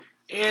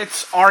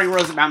It's Ari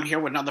Rosenbaum here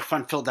with another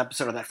fun-filled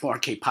episode of that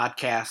 4K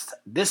podcast.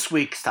 This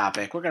week's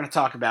topic, we're going to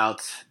talk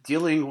about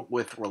dealing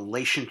with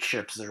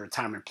relationships as a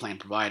retirement plan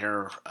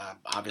provider.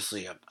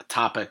 Obviously, a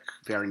topic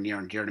very near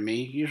and dear to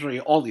me. Usually,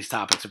 all these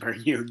topics are very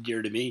near and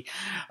dear to me.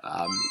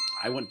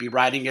 I wouldn't be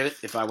writing it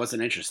if I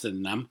wasn't interested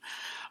in them.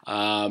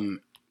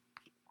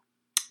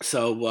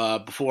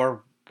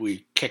 Before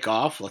we kick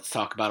off, let's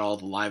talk about all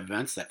the live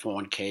events at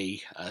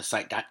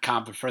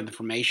 401ksite.com for further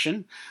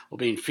information. We'll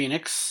be in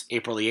Phoenix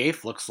April the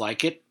 8th. Looks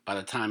like it. By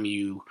the time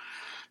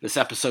this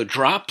episode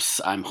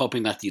drops, I'm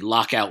hoping that the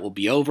lockout will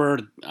be over.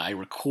 I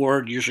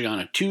record usually on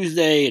a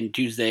Tuesday, and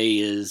Tuesday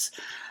is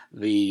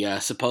the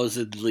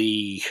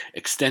supposedly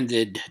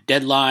extended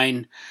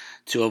deadline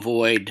to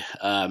avoid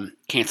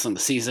canceling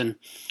the season.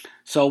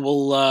 So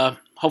we'll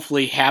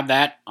hopefully have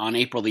that on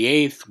April the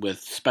 8th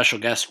with special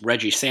guest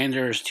Reggie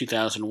Sanders,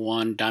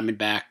 2001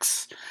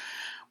 Diamondbacks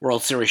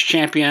World Series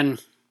champion.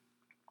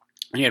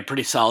 He had a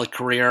pretty solid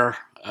career.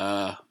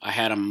 I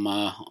had him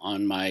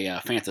on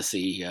my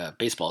fantasy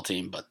baseball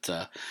team,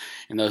 but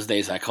in those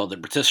days I called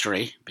it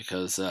rotisserie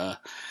because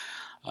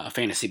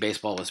fantasy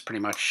baseball was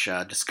pretty much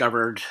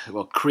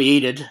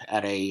created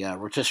at a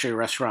rotisserie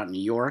restaurant in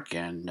New York,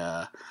 and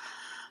the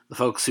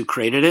folks who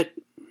created it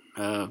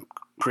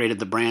created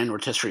the brand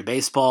Rotisserie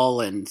Baseball,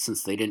 and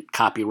since they didn't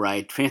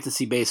copyright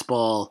fantasy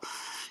baseball,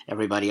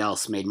 everybody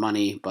else made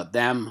money but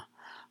them,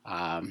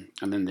 and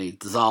then they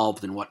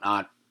dissolved and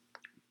whatnot.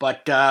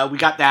 But we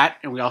got that,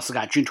 and we also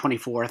got June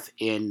 24th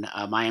in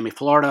Miami,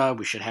 Florida.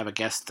 We should have a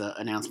guest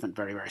announcement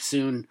very, very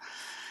soon.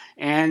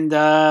 And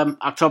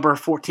October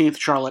 14th,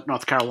 Charlotte,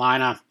 North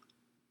Carolina.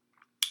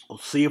 We'll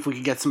see if we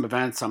can get some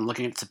events. I'm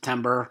looking at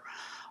September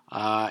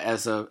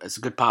as a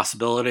good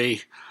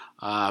possibility.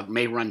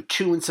 May run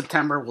 2 in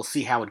September. We'll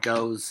see how it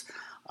goes.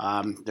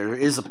 There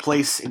is a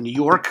place in New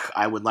York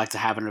I would like to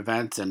have an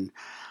event, and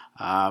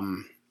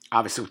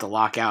obviously with the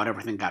lockout,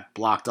 everything got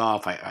blocked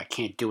off. I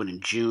can't do it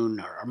in June,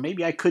 or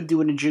maybe I could do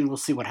it in June. We'll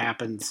see what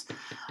happens.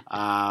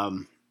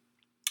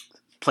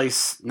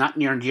 Place not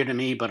near and dear to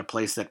me, but a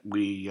place that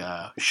we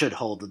should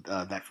hold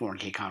that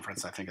 4K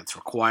conference. I think it's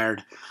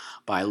required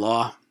by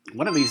law.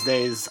 One of these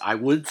days, I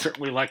would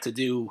certainly like to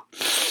do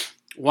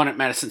one at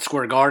Madison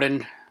Square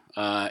Garden.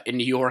 In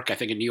New York. I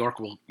think in New York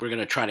we're going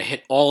to try to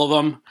hit all of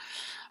them.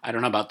 I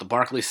don't know about the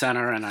Barclays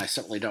Center, and I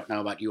certainly don't know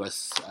about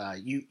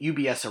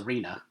UBS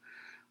Arena.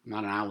 I'm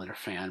not an Islander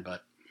fan,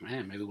 but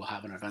man, maybe we'll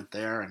have an event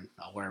there, and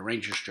I'll wear a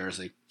Rangers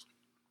jersey.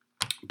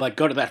 But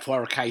go to that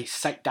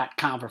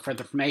 4KSite.com for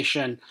further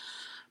information.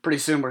 Pretty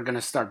soon we're going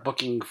to start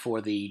booking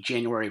for the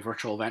January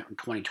virtual event in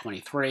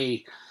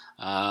 2023.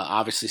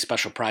 Obviously,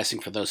 special pricing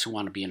for those who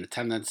want to be in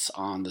attendance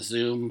on the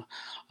Zoom,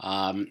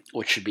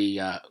 which should be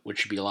a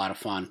lot of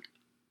fun.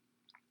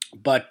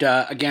 But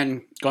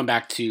again, going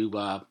back to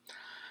the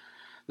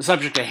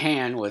subject at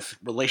hand with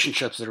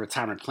relationships as a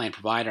retirement plan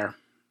provider,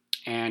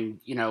 and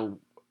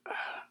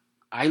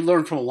I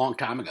learned from a long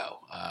time ago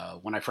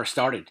when I first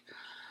started.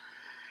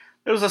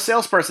 There was a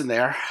salesperson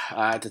there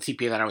at the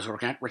TPA that I was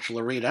working at, Rich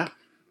Larita.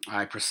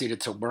 I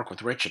proceeded to work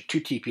with Rich at 2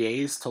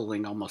 TPAs,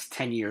 totaling almost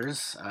 10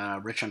 years.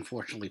 Rich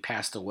unfortunately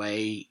passed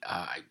away.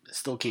 I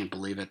still can't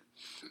believe it.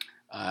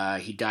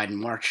 He died in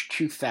March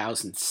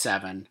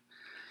 2007.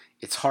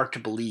 It's hard to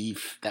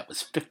believe that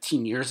was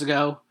 15 years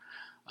ago.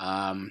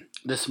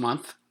 This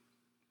month,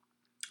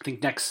 I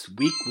think next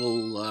week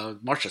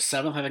March the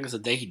 7th, I think is the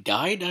day he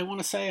died, I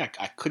want to say.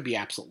 I could be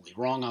absolutely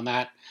wrong on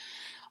that.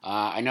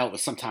 I know it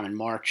was sometime in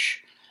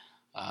March.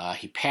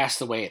 He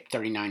passed away at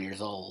 39 years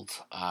old.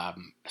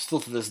 Still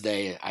to this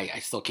day, I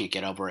still can't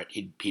get over it.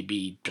 He'd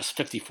be just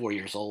 54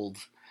 years old.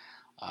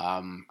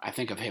 I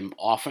think of him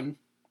often.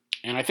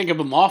 And I think of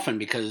him often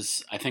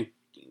because I think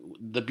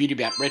the beauty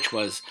about Rich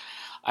was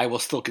I will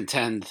still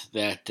contend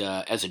that,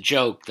 as a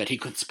joke, that he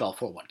couldn't spell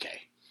 401k.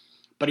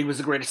 But he was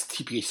the greatest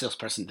TPA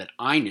salesperson that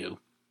I knew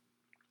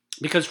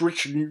because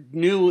Rich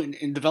knew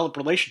and developed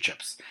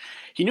relationships.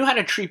 He knew how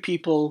to treat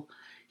people.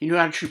 He knew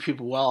how to treat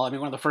people well. I mean,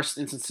 one of the first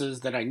instances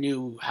that I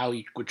knew how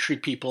he would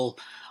treat people,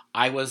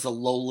 I was a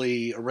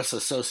lowly ERISA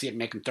associate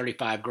making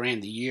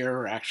 $35,000 a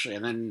year, actually.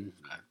 And then,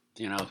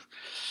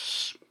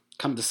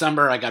 come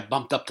December, I got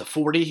bumped up to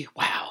 40.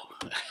 Wow.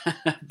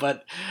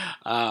 But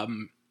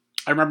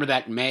I remember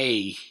that in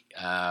May,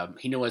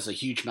 he knew I was a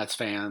huge Mets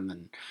fan,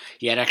 and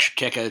he had extra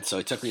tickets, so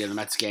he took me to the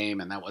Mets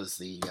game, and that was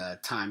the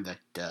time that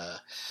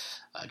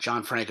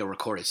John Franco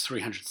recorded his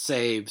 300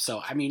 saves.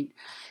 So, I mean,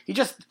 he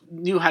just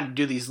knew how to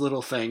do these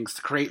little things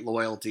to create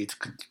loyalty, to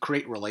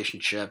create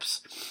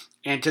relationships.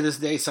 And to this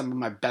day, some of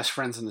my best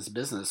friends in this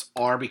business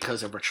are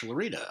because of Rich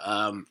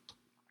Larita.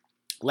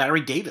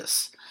 Larry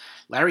Davis.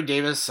 Larry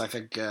Davis, I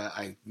think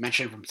I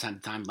mentioned from time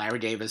to time, Larry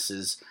Davis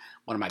is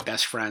one of my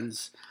best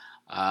friends.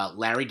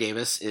 Larry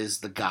Davis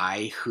is the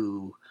guy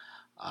who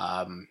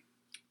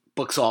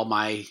books all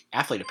my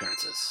athlete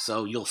appearances.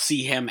 So you'll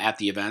see him at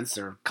the events.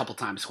 There are a couple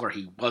times where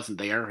he wasn't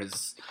there.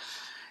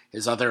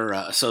 His other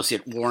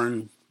associate,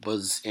 Warren,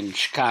 was in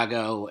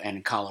Chicago and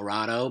in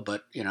Colorado.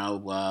 But,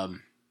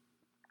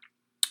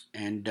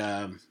 And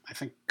I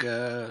think,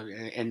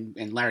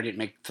 and Larry didn't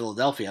make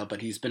Philadelphia,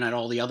 but he's been at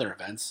all the other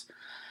events.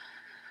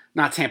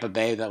 Not Tampa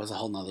Bay. That was a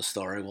whole nother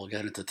story. We'll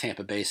get into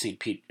Tampa Bay, St.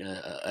 Pete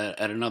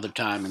at another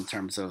time in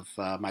terms of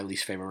my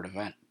least favorite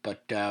event.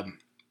 But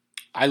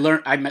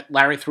I met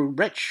Larry through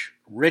Rich.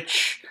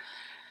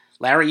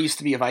 Larry used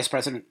to be a vice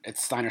president at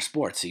Steiner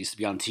Sports. He used to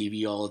be on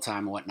TV all the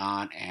time and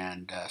whatnot.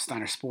 And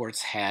Steiner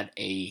Sports had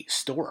a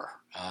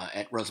store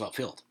at Roosevelt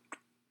Field.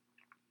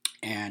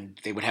 And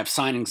they would have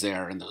signings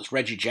there, and there was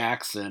Reggie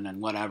Jackson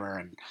and whatever.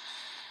 And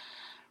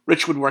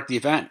Rich would work the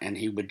event, and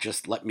he would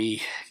just let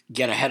me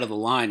get ahead of the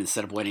line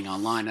instead of waiting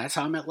online. That's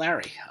how I met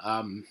Larry.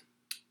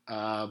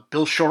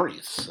 Bill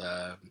Shorey's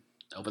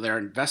over there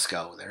in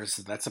Vesco.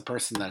 That's a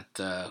person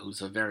that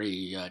who's a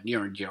very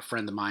near and dear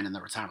friend of mine in the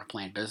retirement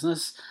plan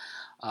business.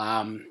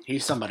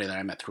 He's somebody that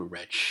I met through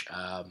Rich.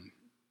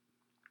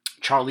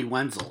 Charlie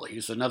Wenzel,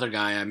 he's another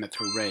guy I met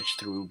through Rich,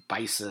 through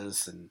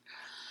Bices, and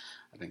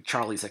I think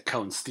Charlie's at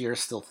Cohen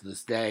Steers still to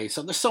this day.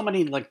 So there's so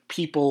many like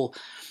people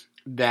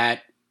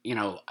that,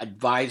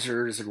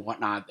 advisors and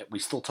whatnot that we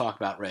still talk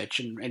about Rich.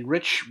 And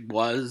Rich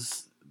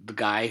was the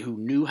guy who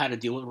knew how to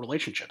deal with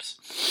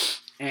relationships.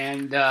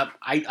 And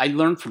I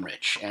learned from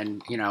Rich.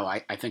 And,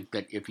 I think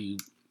that if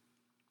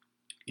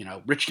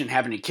Rich didn't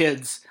have any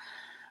kids,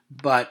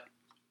 but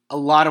a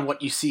lot of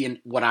what you see in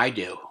what I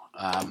do,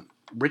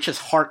 Rich's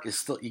heart is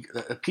still,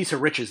 a piece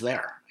of Rich is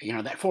there.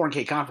 That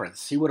 401k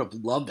conference, he would have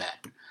loved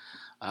that.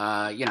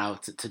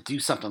 To do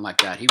something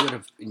like that. He would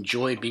have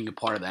enjoyed being a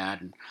part of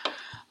that. And,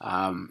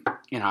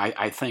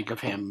 I think of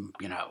him,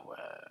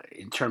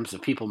 in terms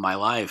of people in my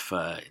life,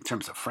 in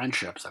terms of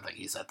friendships, I think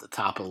he's at the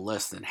top of the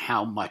list, and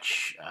how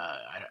much,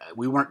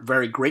 we weren't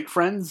very great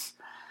friends.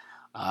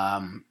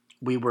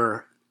 We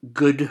were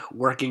good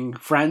working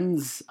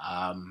friends.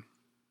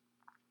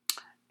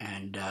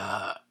 And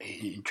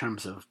in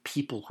terms of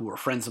people who were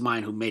friends of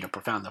mine who made a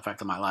profound effect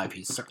on my life,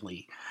 he's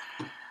certainly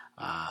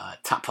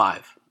top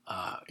 5.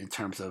 In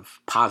terms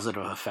of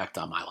positive effect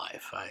on my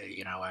life.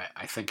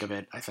 I think of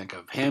it. I think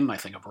of him. I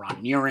think of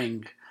Ron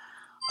Nearing,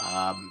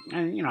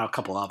 and a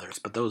couple others,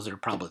 but those are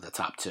probably the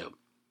top 2.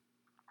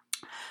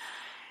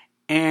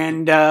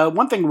 And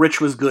one thing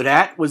Rich was good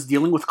at was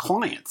dealing with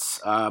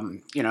clients. I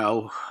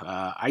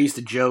used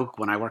to joke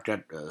when I worked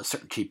at a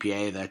certain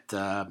TPA that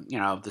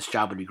this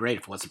job would be great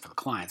if it wasn't for the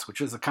clients, which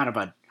is a kind of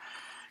a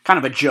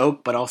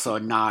joke, but also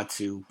a nod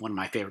to one of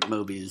my favorite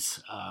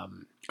movies,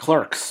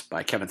 Clerks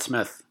by Kevin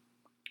Smith.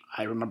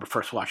 I remember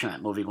first watching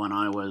that movie when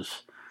I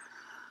was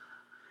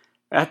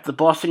at the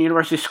Boston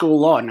University School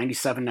of Law in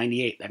 97,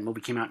 98. That movie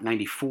came out in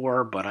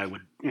 94, but I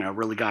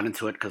really got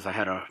into it because I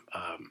had a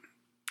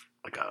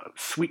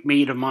sweet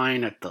mate of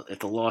mine at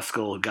the law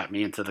school who got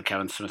me into the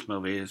Kevin Smith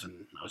movies,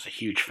 and I was a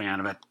huge fan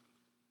of it.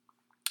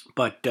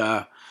 But,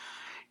 the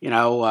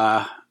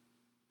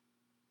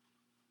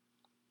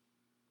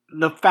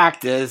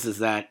fact is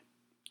that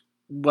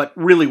what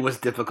really was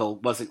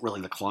difficult wasn't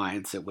really the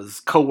clients. It was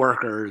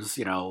coworkers,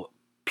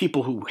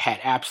 people who had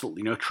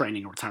absolutely no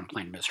training in retirement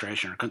plan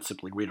administration or couldn't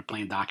simply read a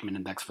plan document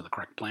index for the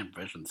correct plan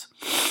provisions.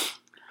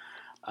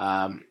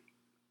 I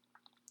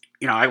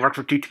worked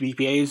for 2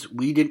 TPAs.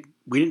 We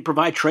didn't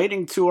provide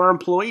training to our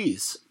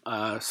employees.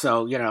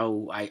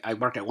 So I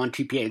worked at one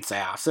TPA in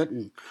Syosset,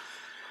 and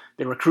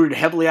they recruited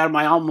heavily out of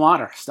my alma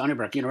mater, Stony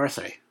Brook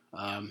University,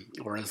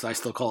 or as I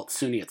still call it,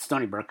 SUNY at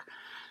Stony Brook.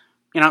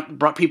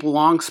 Brought people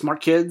along,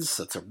 smart kids.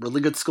 It's a really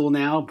good school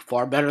now,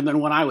 far better than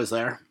when I was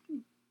there.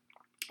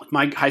 With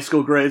my high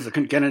school grades, I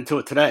couldn't get into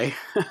it today.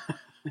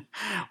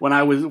 when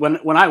I went,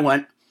 it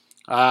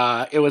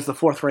was the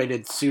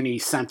 4th-rated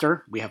SUNY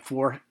center. We have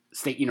 4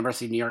 State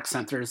University of New York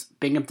centers: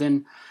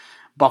 Binghamton,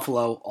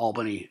 Buffalo,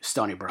 Albany,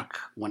 Stony Brook.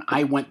 When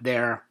I went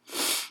there,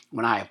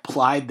 when I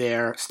applied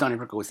there, Stony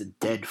Brook was a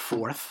dead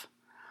 4th.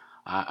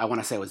 I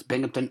want to say it was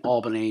Binghamton,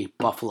 Albany,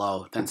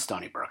 Buffalo, then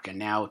Stony Brook. And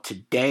now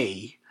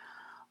today,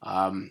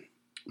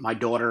 my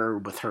daughter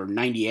with her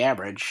 90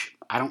 average,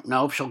 I don't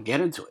know if she'll get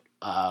into it.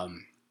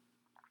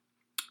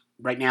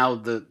 Right now,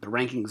 the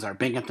rankings are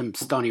Binghamton,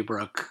 Stony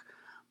Brook,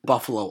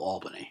 Buffalo,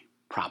 Albany,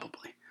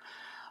 probably.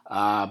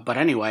 But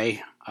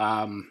anyway,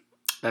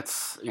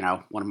 that's,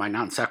 one of my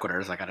non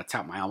sequiturs. I got to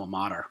tout my alma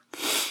mater.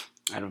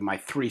 Out of my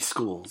 3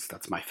 schools,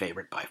 that's my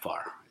favorite by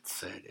far.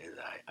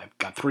 I've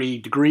got 3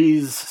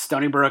 degrees.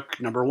 Stony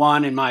Brook, number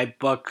 1 in my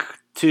book.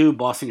 2,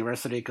 Boston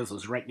University, because it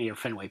was right near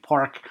Fenway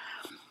Park.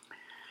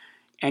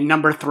 And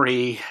number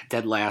 3,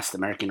 dead last,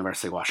 American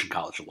University Washington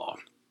College of Law.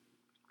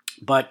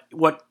 But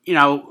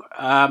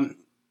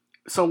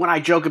so when I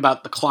joke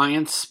about the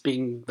clients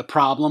being the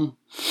problem,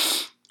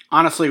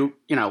 honestly,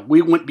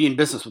 we wouldn't be in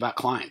business without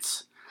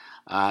clients.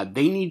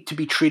 They need to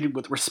be treated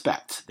with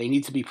respect. They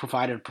need to be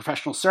provided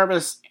professional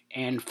service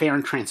and fair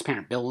and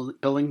transparent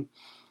billing.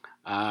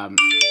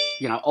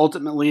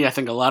 Ultimately, I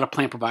think a lot of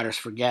plan providers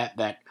forget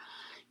that,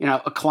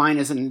 a client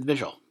is an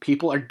individual.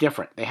 People are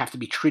different. They have to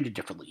be treated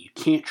differently. You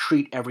can't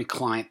treat every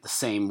client the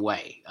same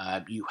way.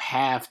 You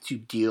have to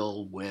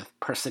deal with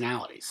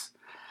personalities.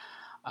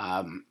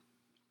 I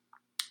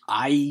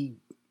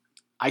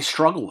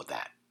struggle with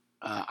that.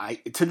 I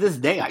to this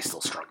day I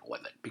still struggle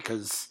with it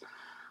because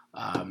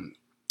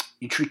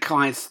you treat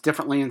clients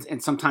differently,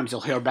 and sometimes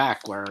you'll hear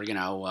back where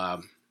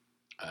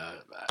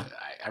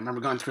I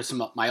remember going through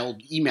some of my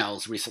old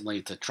emails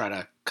recently to try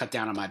to cut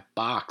down on my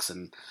box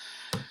and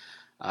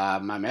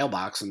my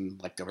mailbox,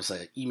 and like there was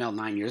an email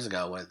 9 years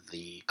ago where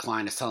the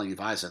client is telling the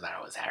advisor that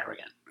I was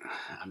arrogant.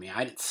 I mean,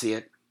 I didn't see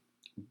it,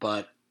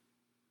 but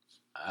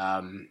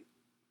I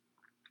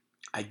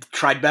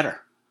tried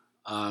better.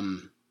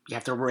 You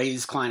have to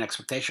raise client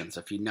expectations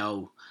if you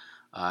know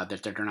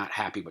that they're not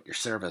happy with your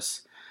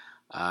service.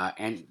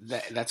 And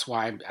that's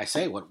why I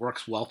say what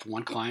works well for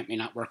one client may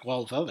not work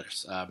well with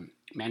others.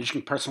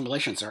 Managing personal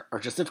relations are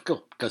just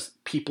difficult because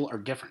people are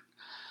different.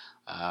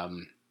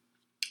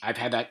 I've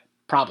had that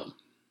problem.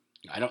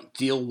 I don't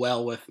deal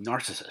well with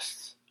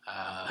narcissists,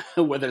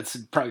 whether it's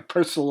in probably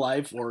personal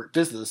life or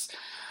business.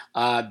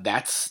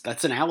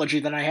 That's an allergy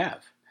that I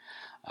have.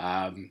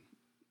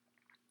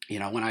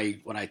 When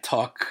I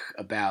talk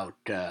about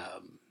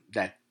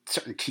that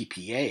certain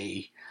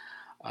TPA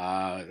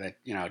that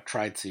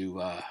tried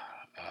to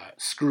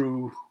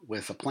screw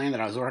with a plan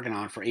that I was working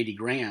on for 80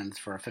 grand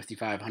for a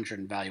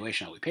 5,500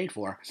 valuation that we paid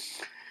for,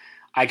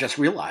 I just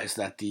realized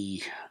that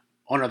the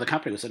owner of the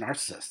company was a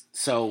narcissist.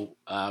 So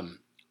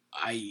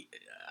I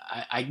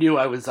knew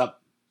I was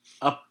up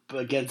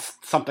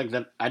against something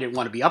that I didn't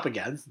want to be up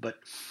against. But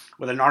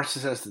with a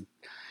narcissist,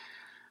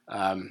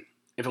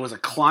 if it was a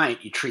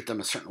client, you treat them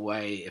a certain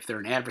way. If they're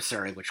an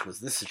adversary, which was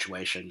this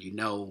situation, you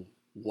know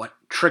what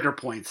trigger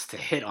points to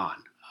hit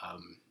on.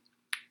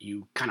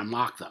 You kind of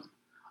mock them.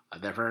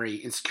 They're very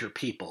insecure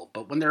people.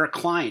 But when they're a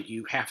client,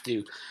 you have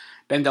to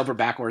bend over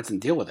backwards and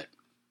deal with it.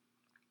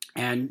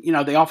 And,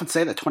 they often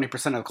say that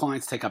 20% of the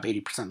clients take up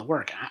 80% of the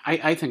work.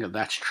 I think that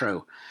that's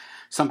true.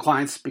 Some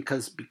clients,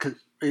 because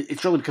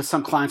it's really because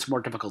some clients are more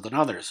difficult than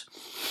others.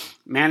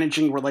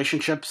 Managing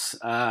relationships,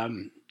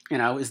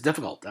 is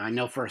difficult. I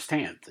know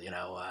firsthand,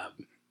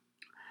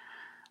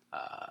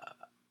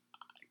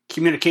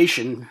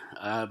 communication,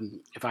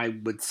 if I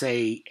would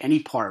say any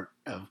part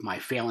of my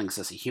failings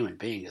as a human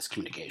being is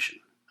communication.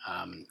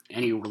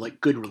 Any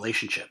good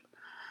relationship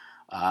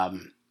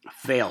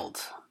failed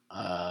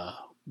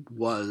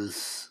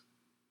was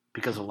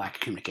because of lack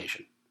of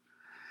communication.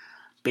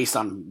 Based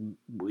on,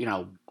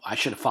 I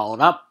should have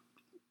followed up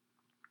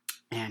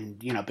and,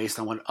 based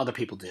on what other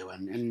people do.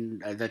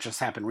 And that just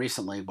happened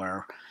recently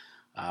where,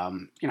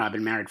 I've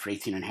been married for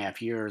 18 and a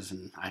half years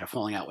and I had a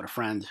falling out with a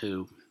friend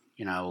who,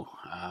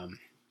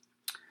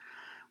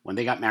 when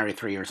they got married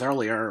 3 years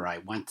earlier, I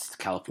went to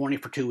California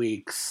for 2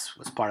 weeks,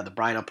 was part of the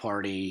bridal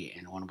party,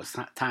 and when it was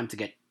time to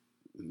get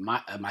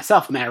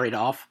myself married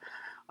off,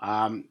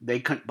 they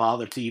couldn't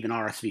bother to even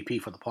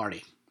RSVP for the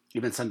party,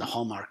 even send a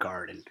Hallmark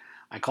card. And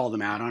I called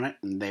them out on it,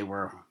 and they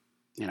were,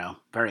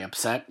 very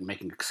upset and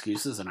making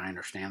excuses, and I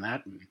understand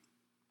that. And,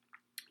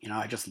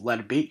 I just let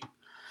it be.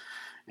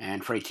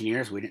 And for 18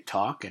 years, we didn't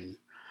talk, and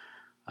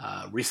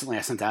recently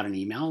I sent out an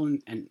email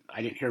and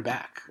I didn't hear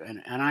back.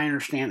 And I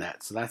understand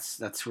that. So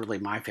that's really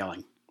my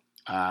feeling.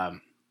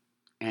 And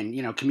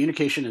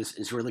communication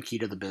is really key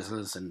to the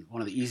business. And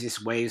one of the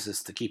easiest ways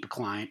is to keep a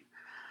client.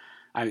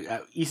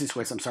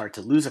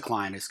 To lose a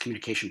client is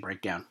communication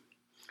breakdown.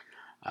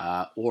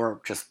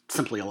 Or just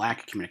simply a lack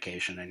of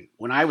communication. And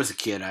when I was a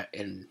kid,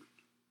 I'm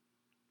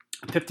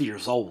 50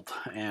 years old,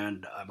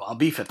 and I'll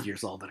be 50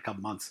 years old in a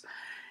couple months.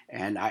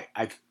 And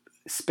I've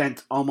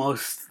spent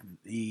almost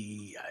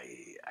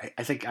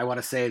I think I want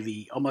to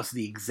say almost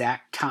the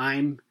exact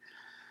time.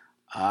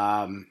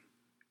 I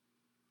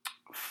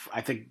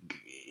think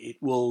it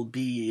will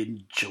be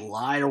in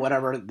July or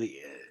whatever, the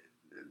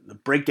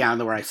breakdown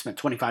where I spent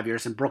 25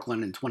 years in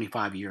Brooklyn and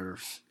 25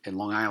 years in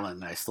Long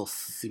Island. I still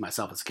see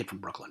myself as a kid from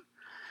Brooklyn.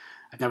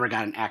 I've never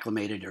gotten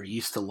acclimated or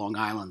used to Long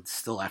Island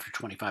still after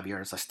 25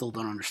 years. I still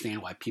don't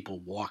understand why people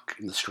walk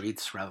in the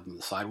streets rather than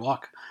the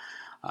sidewalk.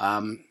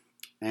 And,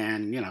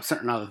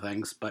 certain other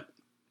things. But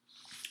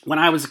when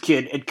I was a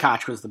kid, Ed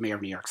Koch was the mayor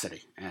of New York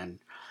City. And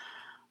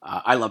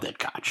I loved Ed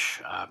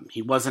Koch.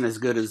 He wasn't as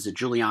good as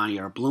Giuliani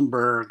or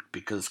Bloomberg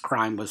because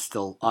crime was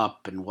still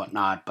up and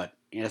whatnot. But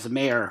as a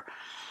mayor,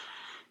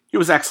 he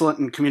was excellent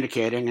in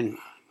communicating. And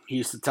he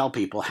used to tell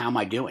people, how am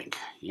I doing?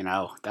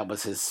 That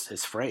was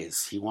his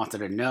phrase. He wanted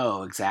to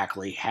know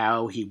exactly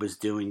how he was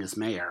doing as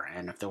mayor.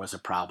 And if there was a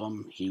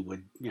problem, he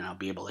would,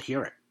 be able to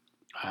hear it.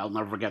 I'll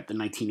never forget the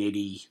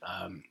 1980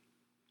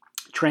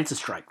 transit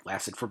strike.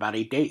 Lasted for about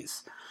 8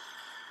 days.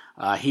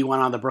 He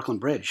went on the Brooklyn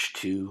Bridge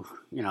to,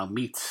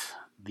 meet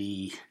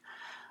the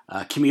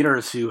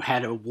commuters who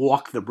had to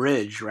walk the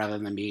bridge rather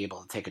than be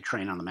able to take a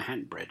train on the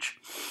Manhattan Bridge.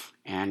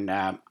 And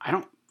I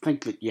don't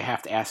think that you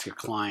have to ask your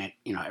client,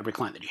 every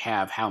client that you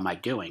have, how am I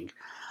doing?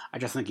 I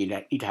just think you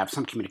need to have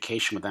some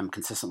communication with them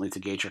consistently to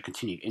gauge your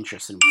continued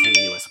interest in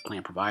retaining you as a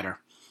plan provider.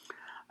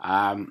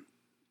 I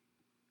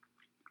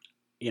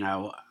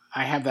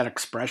have that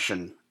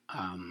expression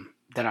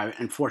that I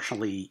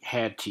unfortunately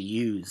had to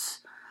use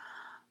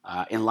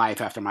in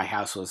life after my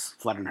house was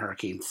flooded in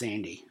Hurricane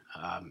Sandy.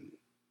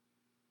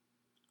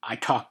 I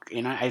talk,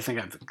 and I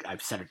think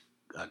I've said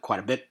it quite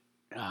a bit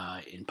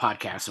in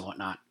podcasts and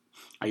whatnot.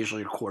 I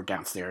usually record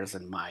downstairs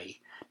in my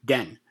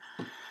den.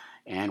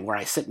 And where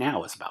I sit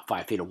now is about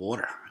 5 feet of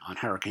water on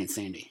Hurricane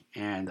Sandy.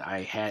 And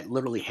I had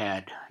literally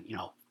had,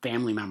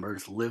 family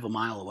members live a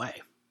mile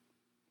away.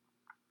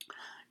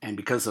 And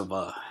because of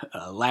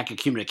a lack of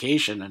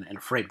communication and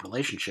a frayed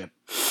relationship,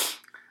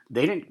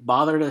 they didn't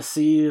bother to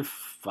see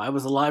if I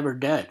was alive or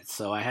dead.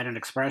 So I had an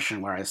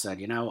expression where I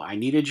said, I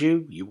needed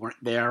you. You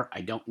weren't there.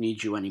 I don't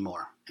need you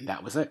anymore. And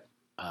that was it.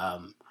 I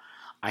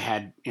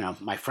had,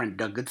 my friend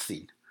Doug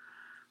Goodstein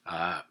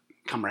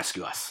come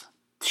rescue us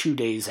 2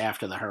 days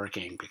after the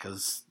hurricane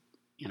because,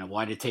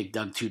 why did it take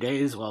Doug 2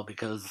 days? Well,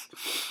 because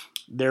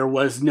there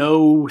was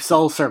no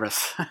cell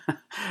service.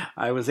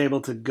 I was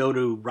able to go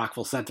to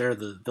Rockville Center,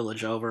 the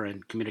village over,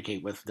 and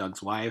communicate with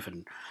Doug's wife,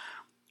 and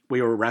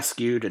we were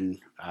rescued and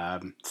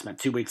spent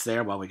 2 weeks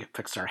there while we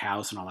fixed our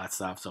house and all that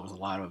stuff. So it was a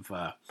lot of,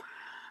 I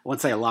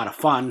wouldn't say a lot of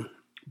fun,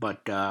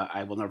 but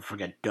I will never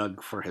forget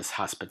Doug for his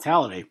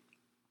hospitality.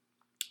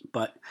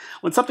 But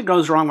when something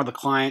goes wrong with a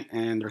client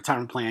and the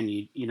retirement plan,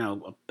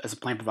 you as a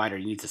plan provider,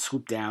 you need to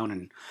swoop down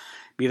and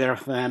be there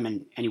for them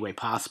in any way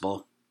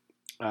possible.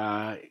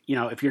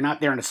 If you're not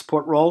there in a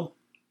support role,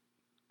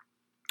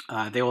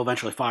 they will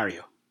eventually fire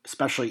you,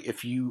 especially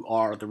if you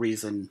are the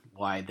reason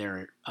why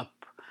they're up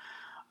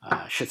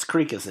Schitt's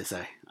Creek, as they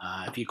say.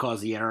 If you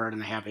cause the error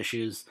and they have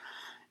issues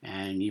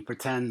and you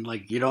pretend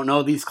like you don't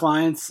know these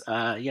clients,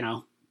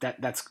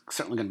 that's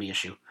certainly going to be an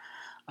issue.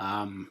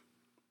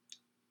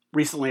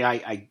 Recently,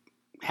 I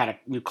had a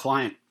new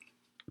client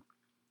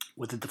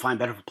with a defined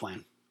benefit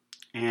plan,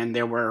 and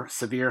there were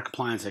severe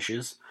compliance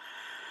issues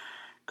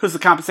because the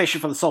compensation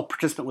for the sole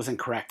participant was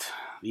incorrect.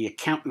 The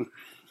accountant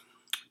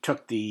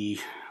took the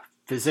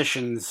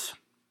physician's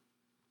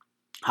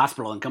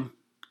hospital income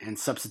and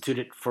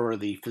substituted it for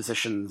the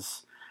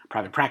physician's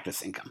private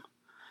practice income.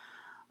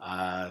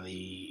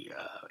 The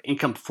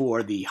income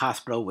for the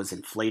hospital was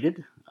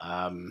inflated.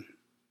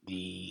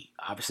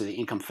 Obviously the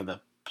income for the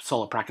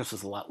solo practice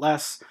was a lot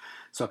less,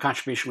 so a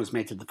contribution was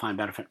made to defined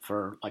benefit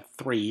for like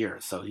 3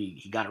 years. So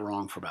he got it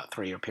wrong for about a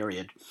 3-year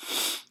period,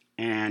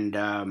 and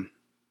the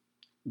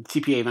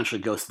TPA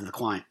eventually goes to the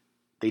client.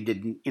 They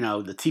didn't, the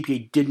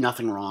TPA did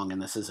nothing wrong, and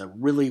this is a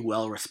really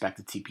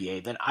well-respected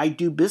TPA that I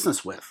do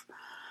business with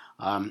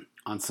on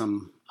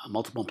some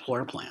multiple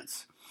employer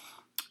plans.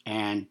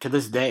 And to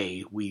this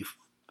day, we've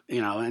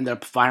ended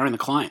up firing the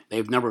client.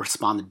 They've never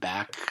responded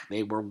back.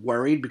 They were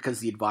worried because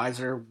the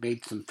advisor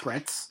made some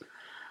threats.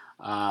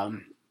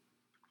 And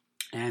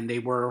they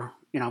were,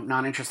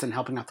 not interested in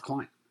helping out the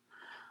client.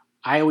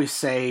 I always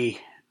say,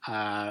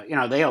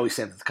 they always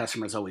say that the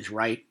customer is always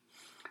right.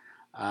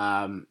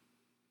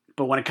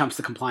 But when it comes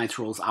to compliance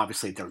rules,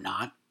 obviously they're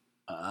not.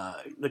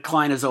 The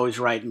client is always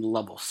right in the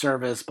level of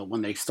service, but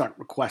when they start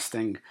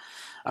requesting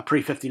a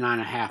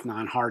pre-59.5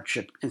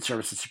 non-hardship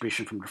in-service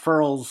distribution from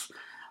deferrals,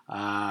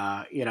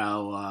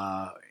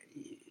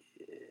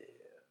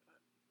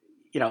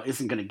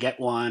 isn't going to get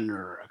one,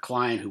 or a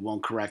client who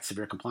won't correct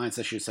severe compliance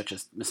issues such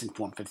as missing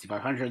Form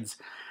 5500s,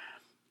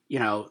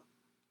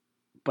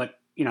 but,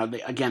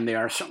 they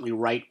are certainly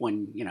right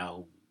when,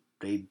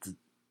 they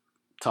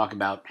talk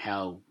about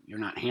how you're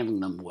not handling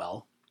them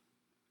well.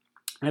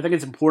 And I think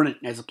it's important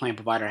as a plan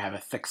provider to have a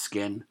thick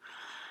skin.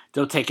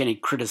 Don't take any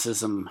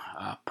criticism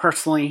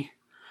personally.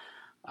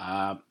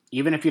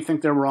 Even if you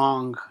think they're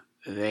wrong,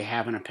 they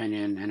have an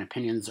opinion, and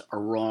opinions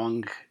are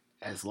wrong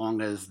as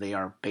long as they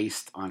are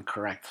based on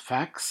correct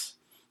facts.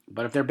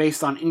 But if they're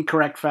based on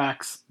incorrect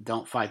facts,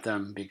 don't fight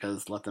them,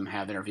 because let them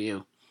have their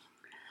view.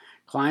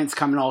 Clients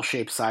come in all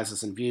shapes,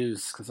 sizes, and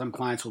views, because some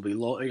clients will be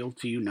loyal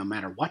to you no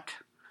matter what.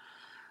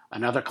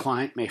 Another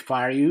client may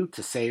fire you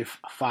to save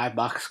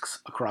 $5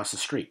 across the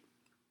street.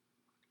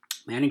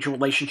 Managing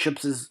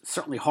relationships is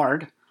certainly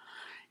hard,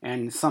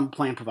 and some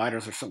plan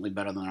providers are certainly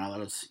better than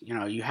others.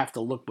 You have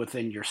to look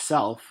within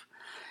yourself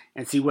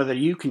and see whether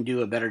you can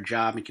do a better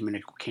job in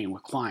communicating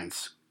with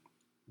clients.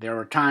 There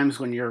are times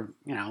when you're,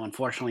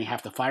 unfortunately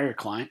have to fire your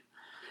client.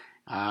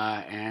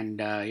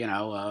 If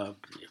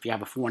you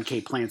have a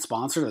 401k plan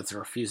sponsor that's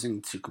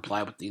refusing to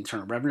comply with the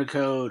Internal Revenue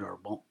Code, or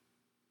won't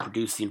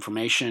produce the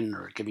information,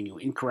 or giving you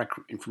incorrect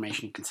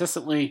information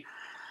consistently,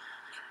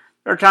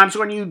 there are times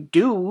when you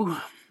do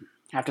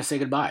have to say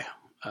goodbye.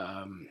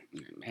 And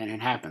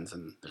it happens,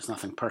 and there's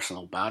nothing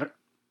personal about it.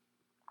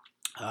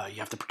 You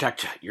have to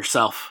protect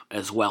yourself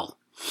as well.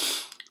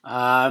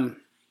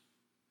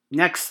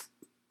 Next,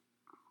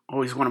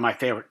 always one of my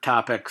favorite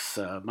topics.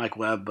 Mike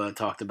Webb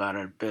talked about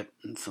it a bit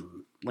in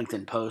some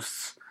LinkedIn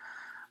posts.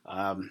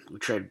 We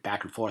traded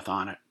back and forth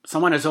on it.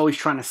 Someone is always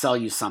trying to sell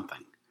you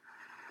something.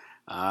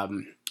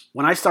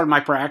 When I started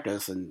my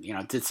practice and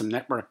did some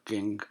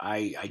networking,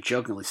 I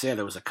jokingly said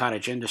there was a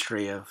cottage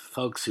industry of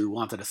folks who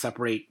wanted to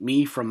separate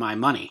me from my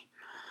money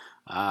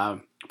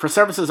for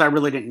services I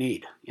really didn't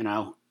need.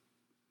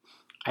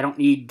 I don't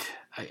need.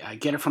 I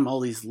get it from all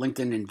these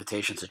LinkedIn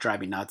invitations that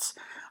drive me nuts.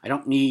 I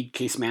don't need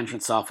case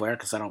management software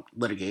because I don't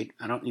litigate.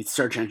 I don't need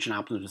search engine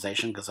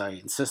optimization because I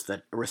insist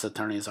that ERISA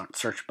attorneys aren't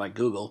searched by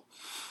Google.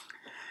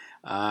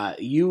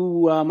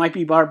 You might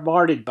be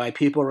bombarded by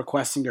people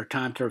requesting your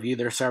time to review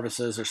their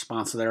services or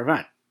sponsor their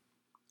event,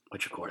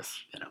 which, of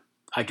course,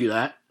 I do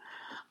that.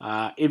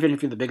 Even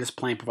if you're the biggest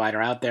plan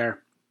provider out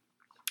there,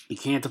 you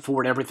can't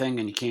afford everything,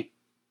 and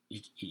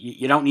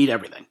you don't need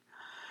everything.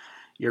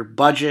 Your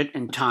budget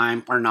and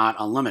time are not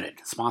unlimited.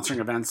 Sponsoring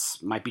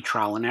events might be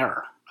trial and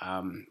error,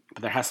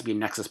 but there has to be a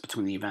nexus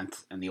between the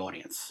event and the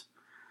audience.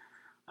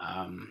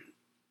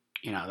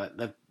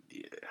 That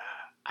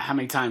how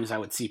many times I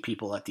would see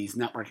people at these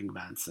networking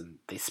events and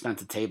they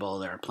spent a table,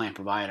 they're a plan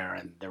provider,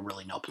 and there are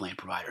really no plan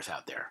providers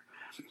out there.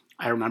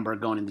 I remember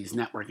going to these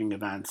networking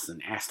events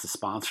and asked to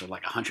sponsor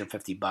like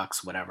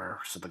 $150, whatever,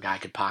 so the guy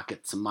could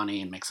pocket some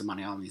money and make some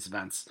money on these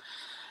events.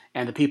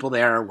 And the people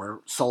there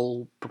were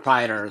sole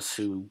proprietors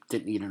who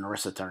didn't need an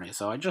ERISA attorney.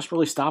 So I just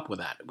really stopped with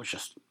that. It was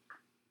just,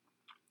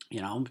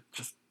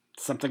 just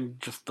something,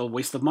 just a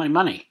waste of my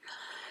money.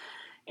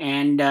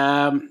 And,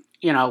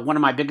 one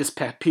of my biggest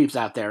pet peeves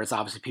out there is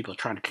obviously people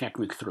trying to connect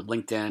me through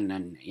LinkedIn.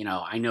 And,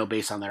 I know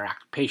based on their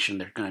occupation,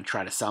 they're going to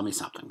try to sell me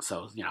something.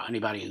 So,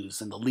 anybody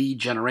who's in the lead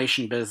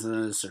generation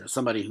business or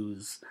somebody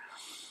who's,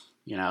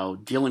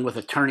 dealing with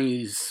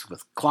attorneys,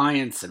 with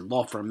clients and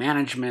law firm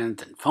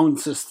management and phone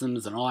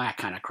systems and all that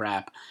kind of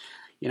crap,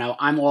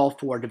 I'm all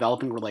for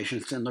developing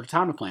relationships in the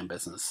retirement plan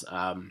business.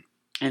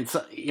 And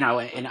so,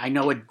 and I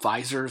know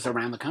advisors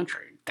around the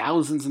country,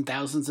 thousands and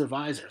thousands of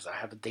advisors. I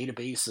have a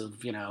database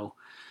of,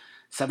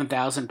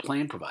 7,000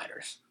 plan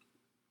providers.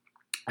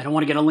 I don't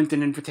want to get a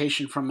LinkedIn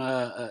invitation from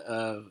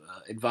a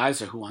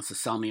advisor who wants to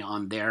sell me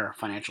on their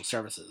financial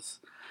services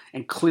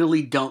and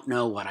clearly don't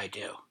know what I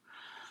do.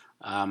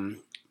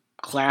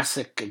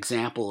 Classic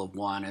example of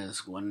one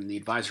is when the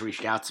advisor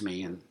reached out to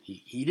me and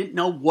he didn't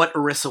know what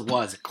ERISA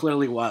was. It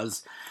clearly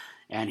was.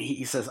 And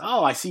he says,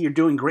 "Oh, I see you're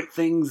doing great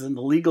things in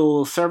the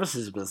legal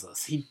services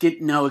business." He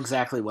didn't know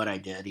exactly what I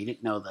did. He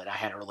didn't know that I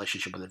had a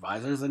relationship with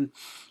advisors. And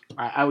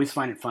I always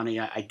find it funny.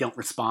 I don't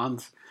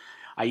respond.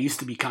 I used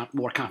to be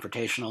more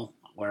confrontational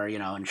where,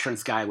 an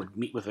insurance guy would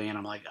meet with me and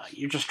I'm like,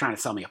 "You're just trying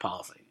to sell me a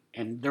policy."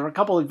 And there were a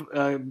couple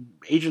of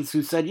agents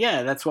who said,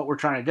 "Yeah, that's what we're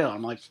trying to do."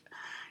 I'm like,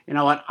 you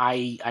know what?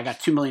 I got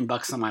 $2 million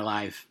on my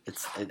life.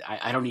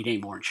 I don't need any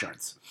more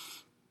insurance.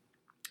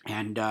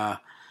 And,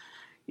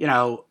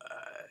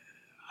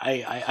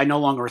 I no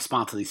longer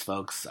respond to these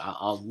folks.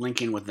 I'll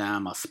link in with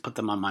them. I'll put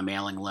them on my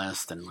mailing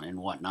list and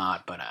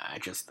whatnot. But I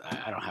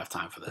don't have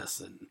time for this.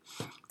 And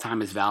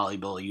time is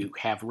valuable. You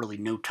have really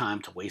no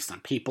time to waste on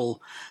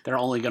people. They're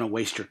only going to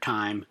waste your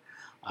time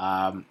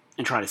and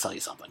try to sell you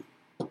something.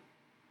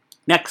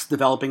 Next,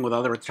 developing with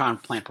other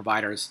retirement plan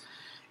providers.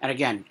 And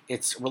again,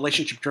 it's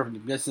relationship-driven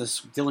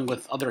business. Dealing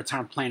with other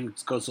retirement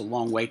plans goes a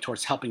long way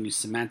towards helping you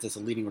cement as a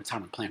leading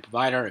retirement plan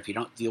provider. If you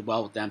don't deal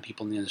well with them,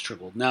 people in the industry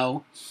will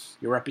know.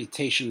 Your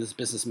reputation in this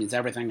business means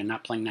everything, and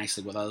not playing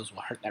nicely with others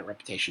will hurt that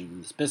reputation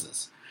in this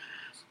business.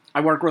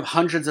 I work with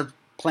hundreds of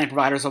plan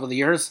providers over the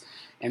years,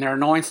 and their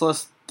annoyance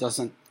list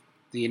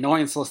the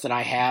annoyance list that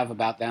I have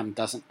about them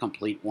doesn't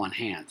complete one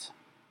hand.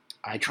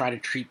 I try to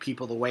treat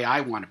people the way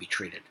I want to be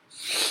treated.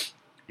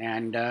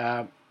 And,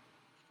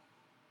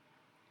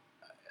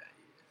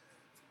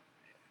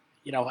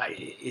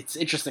 it's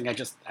interesting.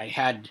 I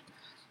had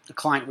a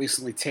client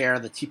recently tear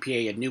the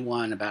TPA, a new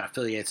one about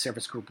affiliate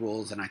service group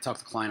rules, and I talked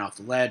the client off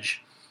the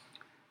ledge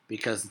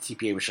because the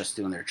TPA was just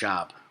doing their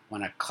job.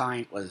 When a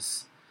client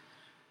was,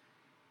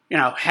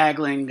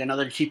 haggling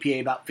another TPA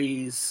about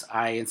fees,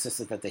 I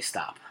insisted that they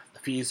stop. The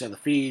fees are the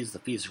fees. The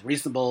fees are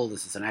reasonable.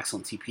 This is an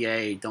excellent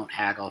TPA. Don't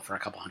haggle for a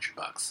couple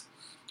 $100.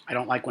 I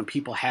don't like when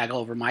people haggle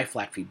over my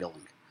flat fee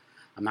billing.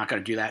 I'm not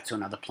going to do that to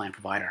another plan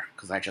provider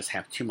because I just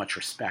have too much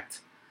respect.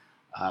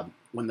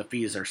 When the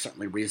fees are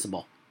certainly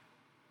reasonable.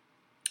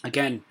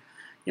 Again,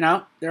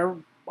 there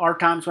are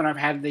times when I've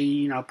had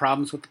the,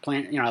 problems with the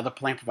plan, other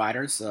plan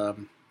providers. If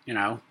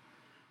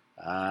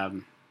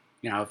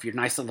you're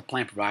nice to the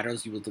plan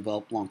providers, you will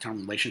develop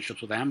long-term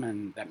relationships with them,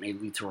 and that may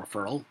lead to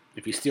referral.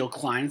 If you steal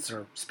clients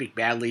or speak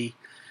badly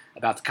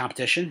about the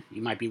competition,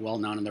 you might be well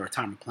known in the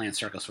retirement plan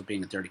circles for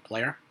being a dirty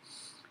player.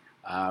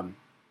 I'll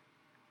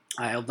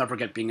never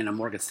forget being in a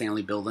Morgan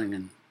Stanley building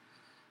and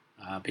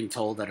being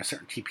told that a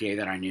certain TPA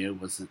that I knew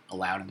wasn't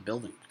allowed in the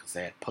building because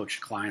they had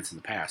poached clients in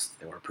the past.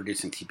 They were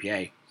producing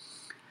TPA.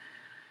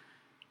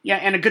 Yeah,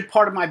 and a good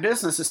part of my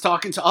business is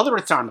talking to other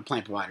retirement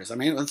plan providers. I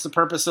mean, that's the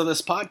purpose of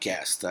this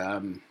podcast.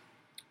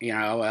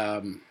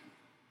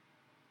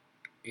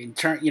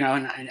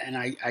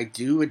 I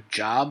do a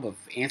job of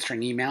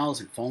answering emails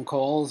and phone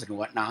calls and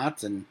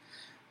whatnot, and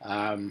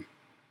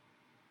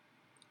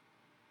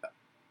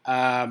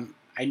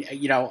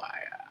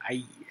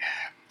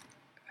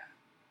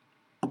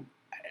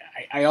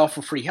I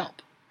offer free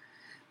help,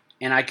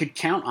 and I could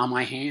count on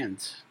my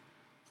hands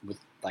with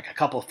like a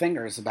couple of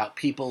fingers about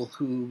people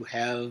who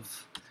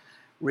have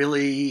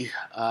really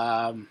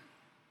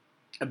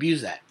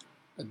abused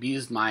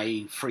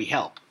my free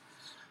help.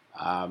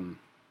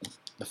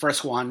 The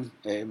first one,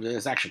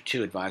 there's actually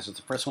two advisors.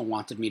 The first one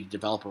wanted me to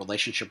develop a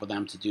relationship with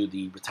them to do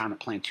the retirement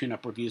plan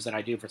tune-up reviews that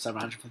I do for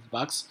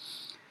 $750,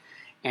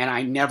 and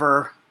I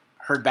never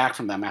heard back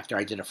from them after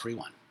I did a free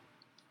one.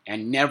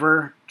 and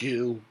never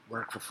do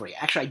work for free.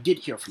 Actually, I did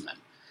hear from them.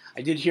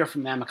 I did hear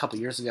from them a couple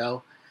years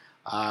ago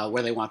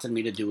where they wanted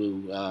me to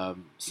do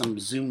some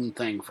Zoom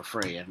thing for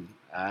free, and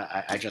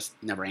I just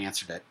never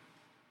answered it.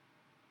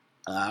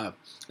 The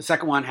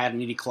second one had a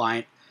needy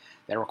client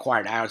that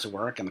required hours of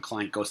work, and the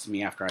client ghosted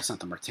me after I sent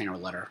them a retainer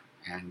letter,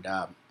 and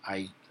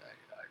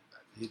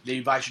the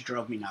advisor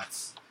drove me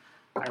nuts.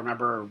 I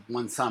remember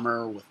one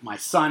summer with my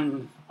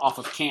son off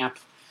of camp,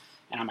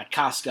 and I'm at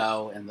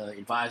Costco, and the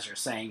advisor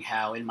saying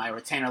how in my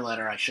retainer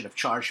letter I should have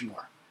charged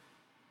more.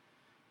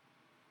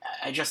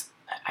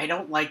 I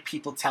don't like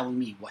people telling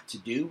me what to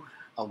do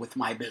with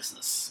my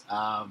business.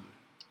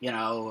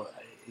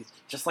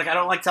 Just like I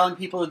don't like telling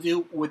people to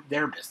do with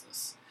their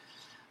business.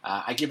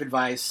 I give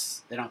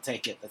advice, they don't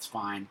take it, that's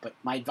fine. But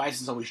my advice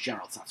is always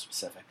general, it's not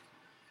specific.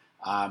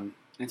 And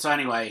so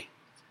anyway,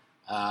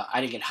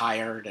 I didn't get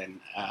hired, and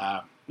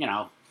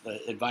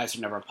the advisor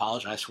never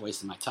apologized for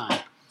wasting my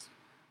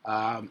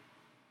time.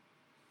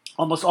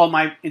 Almost all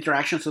my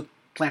interactions with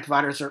plan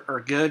providers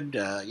are good.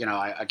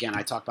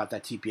 I talked about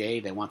that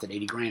TPA. They wanted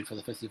 $80,000 for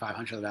the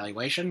 $5,500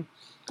 evaluation.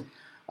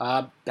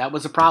 That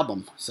was a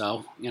problem.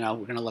 So, we're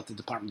going to let the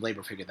Department of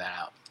Labor figure that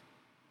out.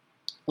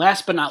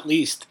 Last but not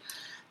least,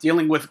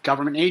 dealing with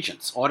government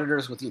agents.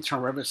 Auditors with the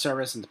Internal Revenue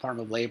Service and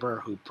Department of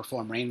Labor who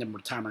perform random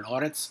retirement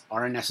audits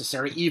are a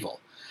necessary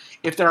evil.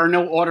 If there are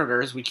no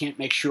auditors, we can't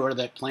make sure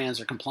that plans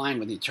are complying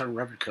with the Internal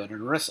Revenue Code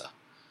and ERISA.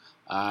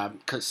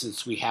 Because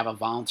since we have a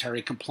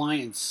voluntary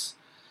compliance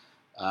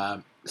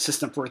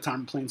system for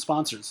retirement plan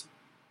sponsors.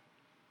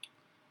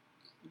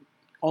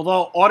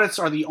 Although audits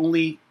are the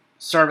only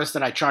service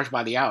that I charge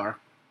by the hour,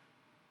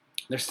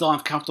 they're still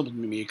uncomfortable to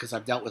me because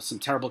I've dealt with some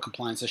terrible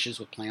compliance issues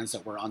with plans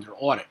that were under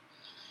audit.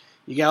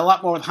 You get a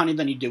lot more with honey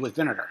than you do with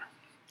vinegar.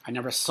 I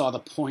never saw the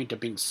point of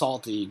being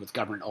salty with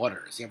government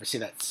auditors. You ever see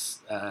that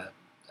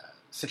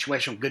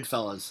situation with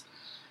Goodfellas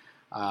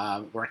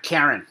where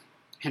Karen,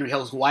 Henry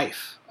Hill's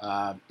wife,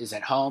 is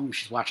at home.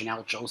 She's watching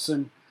Al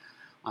Jolson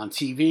on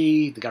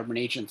TV. The government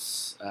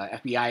agents,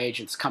 FBI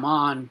agents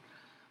come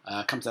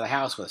to the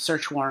house with a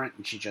search warrant,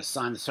 and she just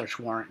signed the search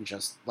warrant and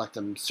just let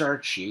them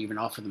search. She even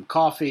offered them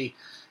coffee,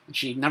 and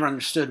she never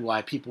understood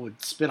why people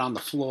would spit on the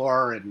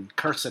floor and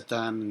curse at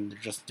them, and they're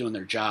just doing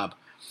their job.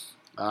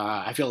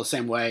 I feel the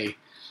same way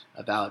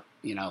about,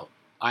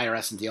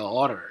 IRS and DO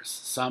auditors.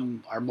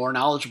 Some are more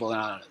knowledgeable than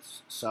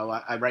others. So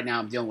right now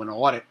I'm dealing with an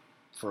audit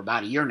for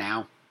about a year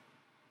now,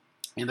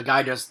 and the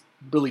guy just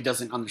really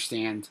doesn't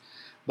understand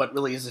what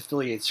really is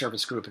affiliate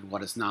service group and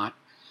what is not.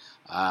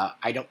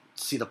 I don't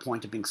see the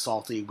point of being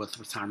salty with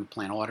retirement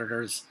plan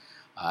auditors.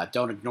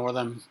 Don't ignore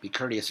them. Be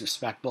courteous and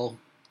respectful.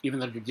 Even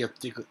though they're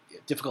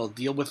difficult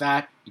to deal with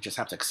that, you just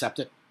have to accept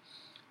it.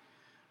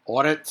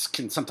 Audits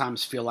can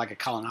sometimes feel like a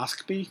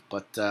colonoscopy,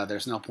 but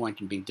there's no point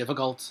in being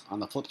difficult. On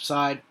the flip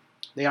side,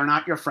 they are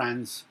not your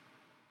friends.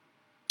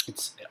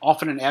 It's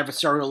often an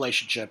adversarial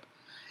relationship,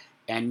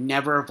 and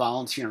never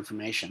volunteer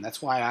information.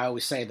 That's why I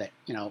always say that,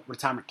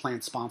 retirement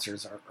plan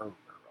sponsors are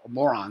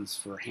morons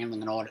for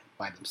handling an audit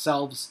by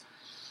themselves.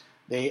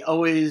 They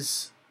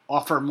always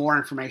offer more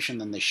information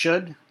than they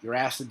should. You're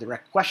asked a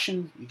direct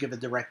question, you give a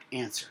direct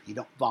answer. You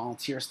don't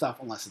volunteer stuff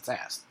unless it's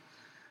asked.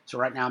 So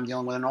right now I'm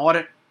dealing with an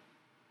audit.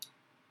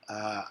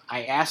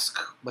 I ask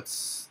what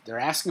they're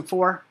asking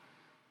for,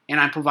 and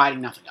I'm providing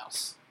nothing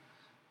else.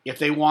 If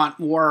they want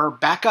more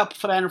backup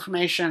for that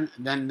information,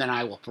 then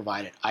I will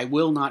provide it. I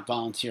will not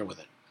volunteer with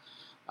it.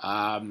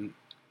 I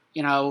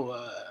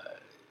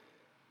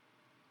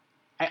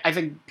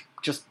think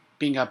just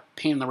being a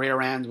pain in the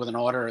rear end with an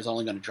auditor is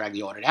only going to drag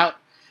the audit out,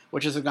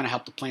 which isn't going to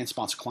help the plan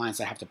sponsor clients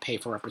that have to pay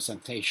for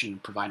representation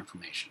and provide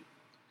information.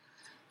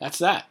 That's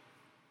that.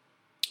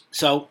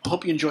 So,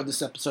 hope you enjoyed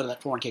this episode of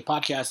that 401k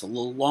podcast. A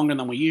little longer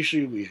than we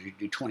usually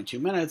do 22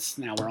 minutes.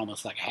 Now we're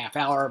almost like a half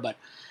hour, but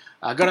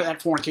go to that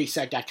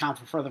 401ksite.com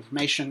for further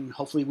information.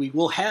 Hopefully we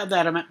will have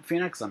that event in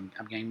Phoenix. I'm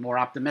getting more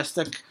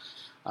optimistic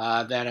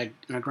that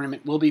an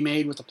agreement will be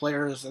made with the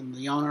players and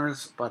the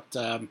owners, but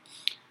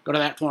go to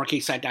that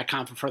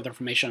 401ksite.com for further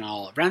information on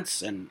all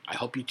events, and I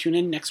hope you tune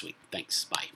in next week. Thanks. Bye.